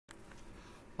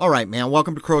All right, man.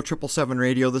 Welcome to Crow 777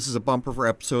 Radio. This is a bumper for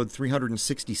episode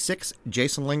 366.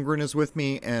 Jason Lindgren is with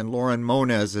me, and Lauren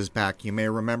Moniz is back. You may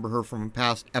remember her from a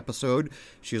past episode.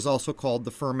 She is also called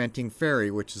the Fermenting Fairy,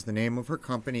 which is the name of her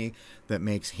company that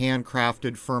makes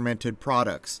handcrafted fermented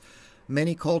products.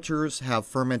 Many cultures have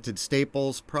fermented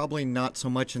staples, probably not so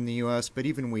much in the U.S., but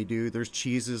even we do. There's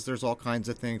cheeses, there's all kinds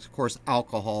of things, of course,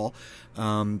 alcohol.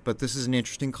 But this is an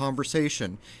interesting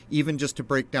conversation. Even just to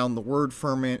break down the word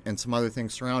ferment and some other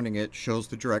things surrounding it shows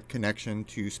the direct connection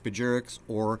to spagyrics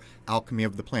or alchemy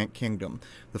of the plant kingdom.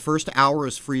 The first hour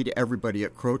is free to everybody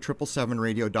at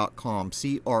crow777radio.com,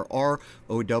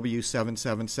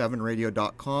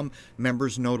 CRROW777radio.com.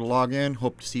 Members know to log in.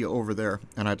 Hope to see you over there.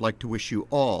 And I'd like to wish you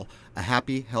all a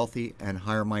happy, healthy, and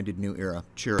higher-minded new era.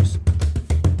 Cheers.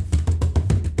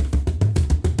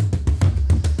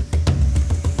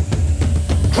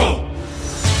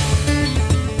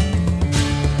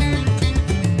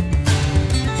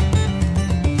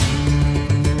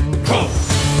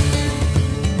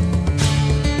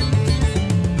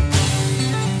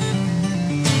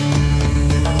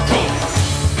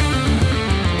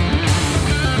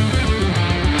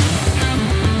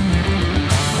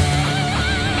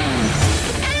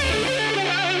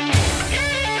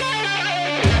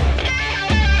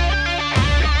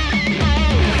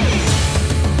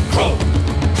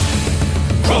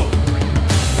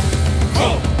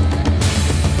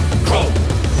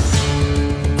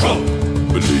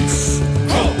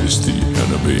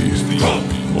 Belief is the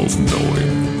enemy of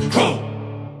knowing.